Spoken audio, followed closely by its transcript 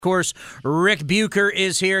Of course, Rick Bucher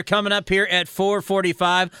is here, coming up here at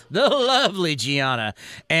 4:45. The lovely Gianna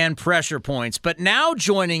and Pressure Points. But now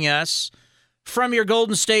joining us from your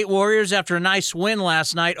Golden State Warriors after a nice win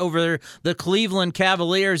last night over the Cleveland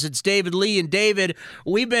Cavaliers, it's David Lee. And David,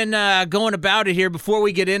 we've been going about it here before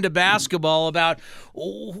we get into basketball about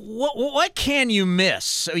what can you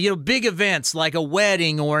miss? Big events like a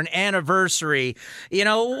wedding or an anniversary.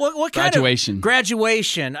 What kind of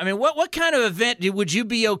graduation? I mean, what kind of event would you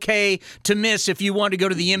be okay to miss if you wanted to go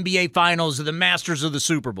to the NBA Finals or the Masters or the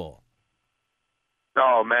Super Bowl?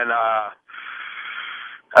 Oh man.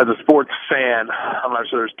 As a sports fan, I'm not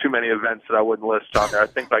sure there's too many events that I wouldn't list on there. I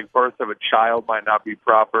think like birth of a child might not be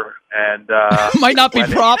proper, and might not be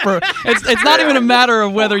proper. It's not even a matter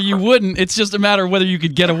of whether you wouldn't. It's just a matter of whether you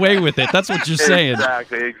could get away with it. That's what you're saying.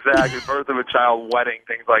 Exactly. Birth of a child, wedding,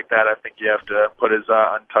 things like that. I think you have to put as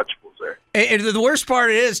untouchables there. And the worst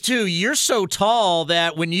part is too, you're so tall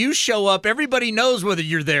that when you show up, everybody knows whether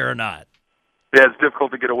you're there or not. Yeah, it's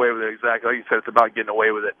difficult to get away with it. Exactly. Like you said, it's about getting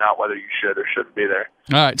away with it, not whether you should or shouldn't be there.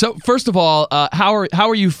 All right. So first of all, how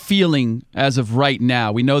are you feeling as of right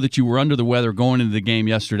now? We know that you were under the weather going into the game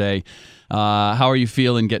yesterday. How are you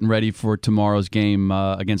feeling getting ready for tomorrow's game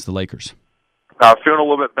against the Lakers? Feeling a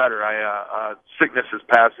little bit better. Sickness has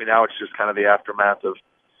passed me now. It's just kind of the aftermath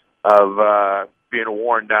of being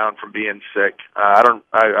worn down from being sick.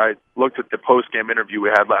 I looked at the post-game interview we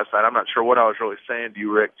had last night. I'm not sure what I was really saying to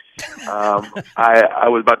you, Rick. I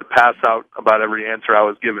was about to pass out about every answer I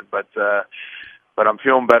was given, but I'm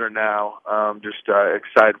feeling better now. Just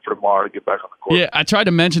excited for tomorrow to get back on the court. Yeah, I tried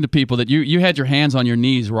to mention to people that you had your hands on your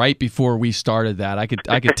knees right before we started that. I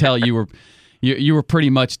could tell you were. You were pretty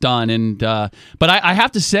much done, but I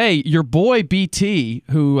have to say, your boy BT,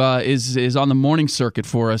 who is on the morning circuit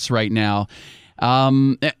for us right now,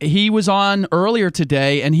 he was on earlier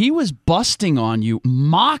today, and he was busting on you,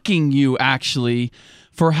 mocking you actually,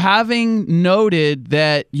 for having noted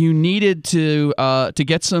that you needed to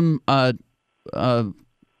get some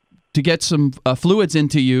fluids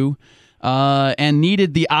into you. And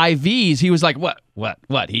needed the IVs. He was like, what?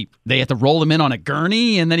 They had to roll him in on a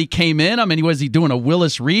gurney, and then he came in. I mean, was he doing a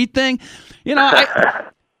Willis Reed thing?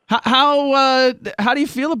 How do you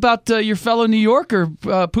feel about your fellow New Yorker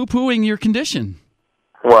poo-pooing your condition?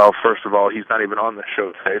 Well, first of all, he's not even on the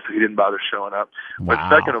show today, so he didn't bother showing up. Wow. But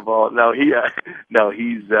second of all, he's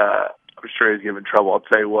I'm sure he's giving trouble. I'll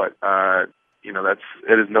tell you what,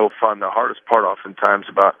 it is no fun. The hardest part oftentimes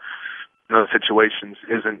about those situations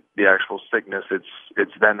isn't the actual sickness.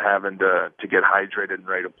 It's then having to get hydrated and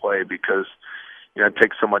ready to play, because it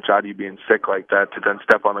takes so much out of you being sick like that to then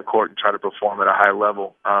step on the court and try to perform at a high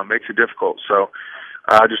level. Makes it difficult. So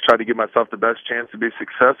I just tried to give myself the best chance to be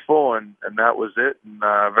successful, and that was it. And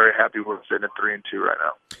very happy we're sitting at 3-2 right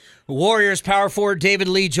now. Warriors power forward David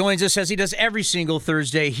Lee joins us as he does every single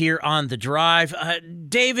Thursday here on The Drive.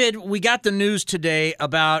 David, we got the news today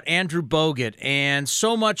about Andrew Bogut and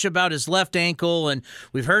so much about his left ankle, and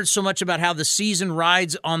we've heard so much about how the season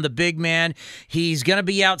rides on the big man. He's going to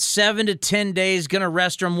be out 7 to 10 days, going to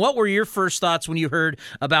rest him. What were your first thoughts when you heard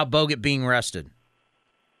about Bogut being rested?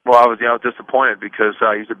 Well, I was disappointed because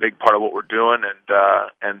he's a big part of what we're doing,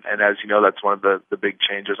 and as you know, that's one of the big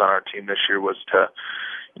changes on our team this year was to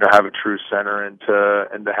have a true center and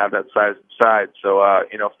to have that size inside. So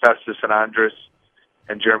Festus and Andres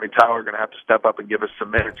and Jeremy Tyler are going to have to step up and give us some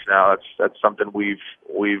minutes now. That's something we've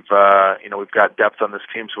got depth on this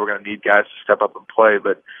team, so we're going to need guys to step up and play.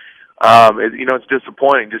 But it's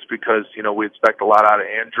disappointing just because we expect a lot out of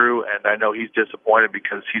Andrew, and I know he's disappointed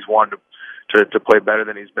because he's wanted to play better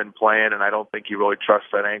than he's been playing, and I don't think he really trusts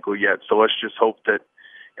that ankle yet. So let's just hope that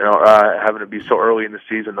having it be so early in the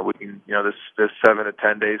season that we can, this 7 to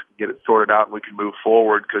 10 days can get it sorted out and we can move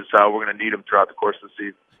forward, because we're going to need him throughout the course of the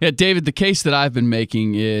season. Yeah, David, the case that I've been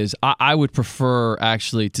making is I would prefer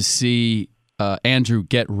actually to see Andrew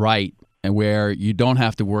get right, and where you don't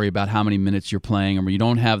have to worry about how many minutes you're playing, or you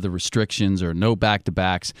don't have the restrictions or no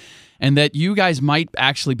back-to-backs, and that you guys might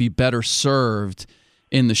actually be better served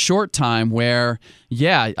in the short time where,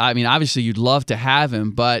 obviously you'd love to have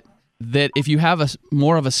him, but that if you have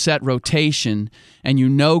more of a set rotation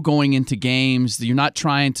and going into games that you're not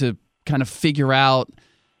trying to kind of figure out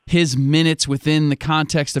his minutes within the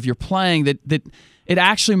context of your playing, that it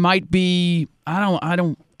actually might be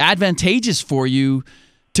advantageous for you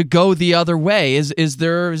to go the other way. Is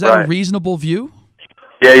that right? A reasonable view?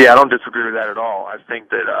 Yeah, I don't disagree with that at all. I think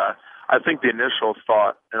the initial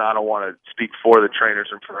thought, and I don't want to speak for the trainers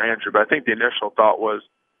and for Andrew, but I think the initial thought was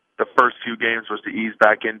the first few games was to ease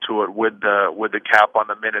back into it with the cap on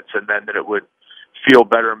the minutes, and then that it would feel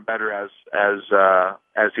better and better as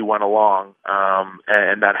he went along,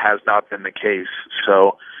 and that has not been the case.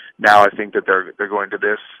 So now I think that they're going to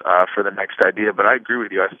this for the next idea. But I agree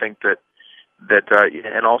with you. I think that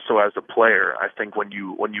and also as a player, I think when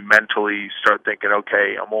you mentally start thinking,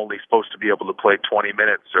 okay, I'm only supposed to be able to play 20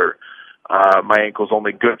 minutes, or my ankle's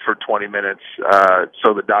only good for 20 minutes,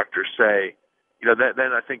 so the doctors say,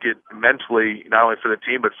 then I think it mentally, not only for the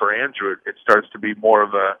team but for Andrew, it starts to be more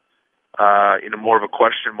of a more of a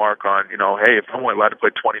question mark on, hey, if I'm only allowed to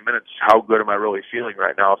play 20 minutes, how good am I really feeling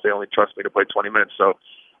right now if they only trust me to play 20 minutes? So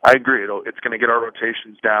I agree. It's going to get our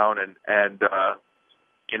rotations down, and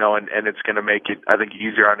it's going to make it, I think,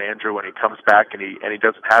 easier on Andrew when he comes back and he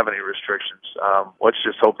doesn't have any restrictions. Let's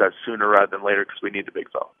just hope that's sooner rather than later, because we need the big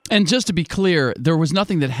fella. And just to be clear, there was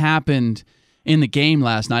nothing that happened in the game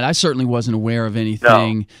last night. I certainly wasn't aware of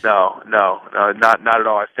anything. No, not at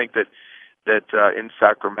all. I think that in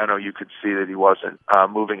Sacramento you could see that he wasn't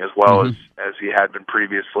moving as well as he had been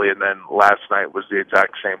previously, and then last night was the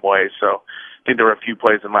exact same way. So I think there were a few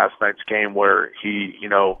plays in last night's game where he,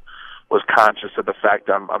 was conscious of the fact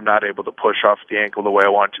I'm not able to push off the ankle the way I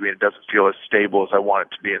want it to be, and it doesn't feel as stable as I want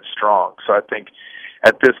it to be and strong. So I think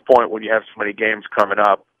at this point, when you have so many games coming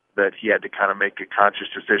up, that he had to kind of make a conscious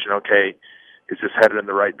decision, okay, is this headed in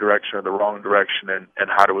the right direction or the wrong direction, and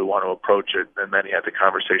how do we want to approach it? And then he had the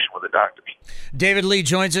conversation with the doctors. David Lee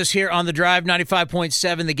joins us here on The Drive,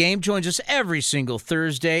 95.7. The Game joins us every single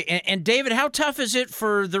Thursday. And David, how tough is it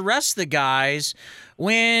for the rest of the guys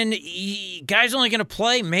when guys only going to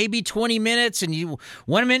play maybe 20 minutes, and you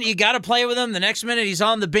 1 minute you got to play with him, the next minute he's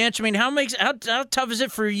on the bench? I mean, how tough is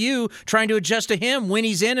it for you trying to adjust to him when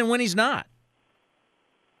he's in and when he's not?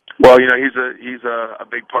 Well, he's a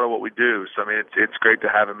big part of what we do. So I mean, it's great to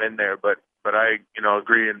have him in there. But I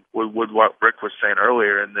agree with what Rick was saying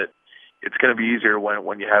earlier, in that it's going to be easier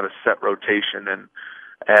when you have a set rotation and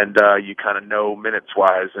you kind of know minutes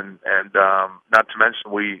wise, and not to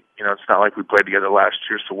mention it's not like we played together last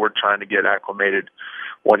year, so we're trying to get acclimated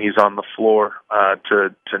when he's on the floor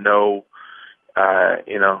to know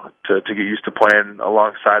to get used to playing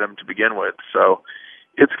alongside him to begin with. So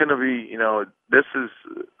it's going to be, this is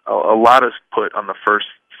a lot is put on the first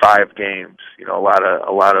 5 games. A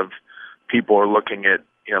lot of people are looking at,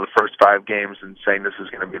 the first 5 games and saying this is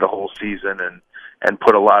going to be the whole season, and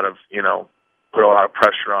put a lot of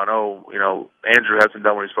pressure on, Andrew hasn't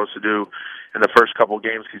done what he's supposed to do in the first couple of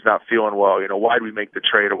games. He's not feeling well. Why did we make the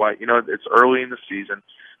trade? Or why, it's early in the season.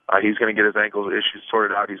 He's going to get his ankle issues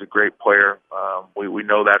sorted out. He's a great player. We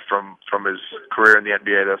know that from his career in the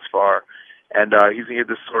NBA thus far. And he's going to get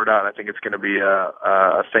this sorted out, and I think it's going to be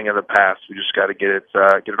a thing of the past. We just got to get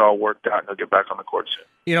it all worked out, and he'll get back on the court soon.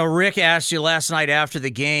 Rick asked you last night after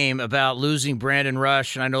the game about losing Brandon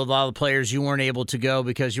Rush, and I know a lot of the players you weren't able to go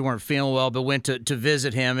because you weren't feeling well, but went to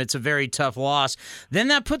visit him. It's a very tough loss. Then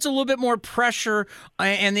that puts a little bit more pressure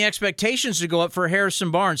and the expectations to go up for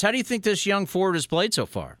Harrison Barnes. How do you think this young forward has played so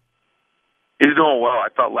far? He's doing well. I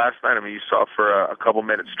thought last night, you saw for a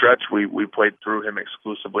couple-minute stretch, we played through him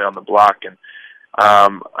exclusively on the block, and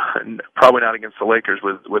probably not against the Lakers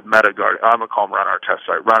with Meta guard. I'm going to call him Ron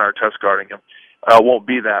Artest guarding him. Won't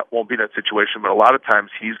be that situation, but a lot of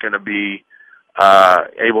times he's going to be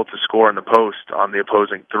able to score in the post on the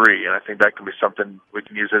opposing 3, and I think that can be something we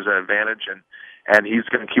can use as an advantage, and he's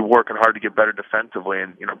going to keep working hard to get better defensively,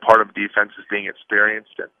 and part of defense is being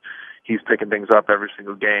experienced, and he's picking things up every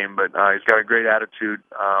single game, but he's got a great attitude,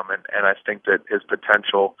 and I think that his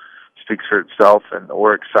potential speaks for itself, and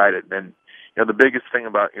we're excited. And the biggest thing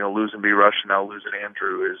about losing B. Rush and now losing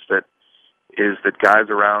Andrew is that guys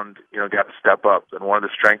around got to step up, and one of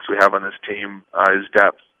the strengths we have on this team is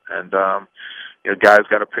depth, and guys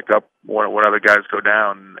got to pick up when other guys go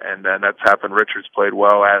down, and that's happened. Richards played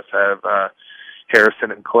well, as have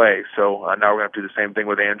Harrison and Clay. So now we're going to do the same thing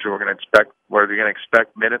with Andrew. We're going to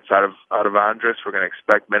expect minutes out of Andres. We're going to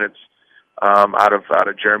expect minutes out of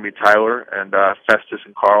Jeremy Tyler, and Festus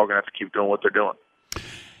and Carl are going to have to keep doing what they're doing.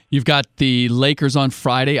 You've got the Lakers on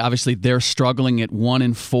Friday. Obviously, they're struggling at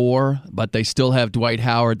 1-4, but they still have Dwight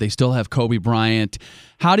Howard. They still have Kobe Bryant.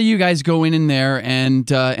 How do you guys go in there and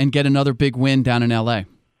get another big win down in L.A.?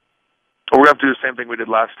 Well, we're going to have to do the same thing we did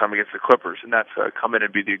last time against the Clippers, and that's come in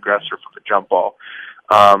and be the aggressor from the jump ball.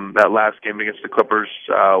 That last game against the Clippers,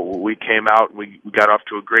 we came out, we got off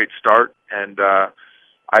to a great start, and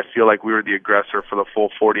I feel like we were the aggressor for the full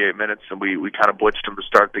 48 minutes, and we kind of blitzed them to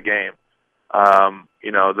start the game.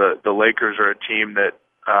 The Lakers are a team that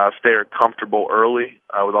if they are comfortable early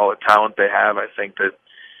with all the talent they have, I think that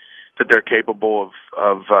they're capable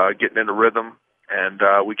of getting into rhythm, and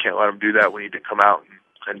we can't let them do that. We need to come out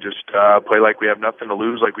just play like we have nothing to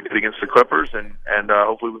lose, like we did against the Clippers, and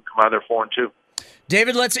hopefully we can come out there 4-2.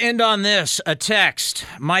 David, let's end on this. A text.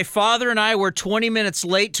 My father and I were 20 minutes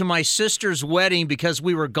late to my sister's wedding because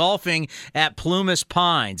we were golfing at Plumas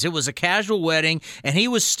Pines. It was a casual wedding, and he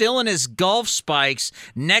was still in his golf spikes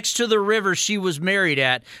next to the river she was married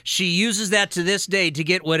at. She uses that to this day to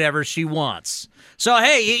get whatever she wants. So,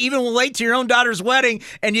 hey, even late to your own daughter's wedding,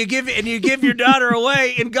 and you give your daughter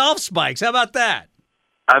away in golf spikes. How about that?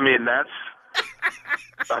 I mean,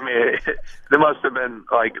 it must have been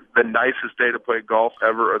like the nicest day to play golf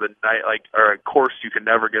ever, or or a course you can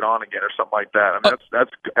never get on again, or something like that. I mean,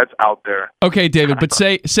 that's out there. Okay, David, but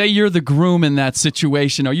say you're the groom in that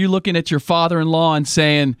situation. Are you looking at your father-in-law and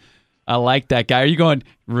saying, "I like that guy"? Are you going,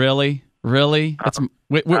 "Really, really"?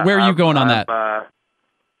 Where are you going on that?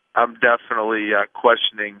 I'm definitely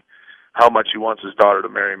questioning how much he wants his daughter to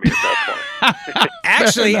marry me at that point.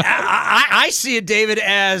 Actually, I see it, David,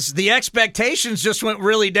 as the expectations just went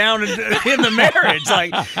really down in the marriage.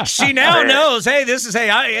 Like, she now knows, hey, this is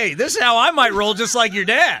how I might roll, just like your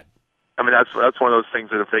dad. I mean, that's one of those things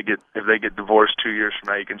that if they get divorced 2 years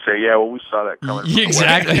from now, you can say, yeah, well, we saw that coming.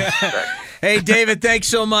 Exactly. Hey, David, thanks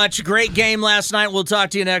so much. Great game last night. We'll talk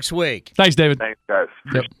to you next week. Thanks, David. Thanks, guys.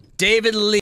 Yep. David Lee.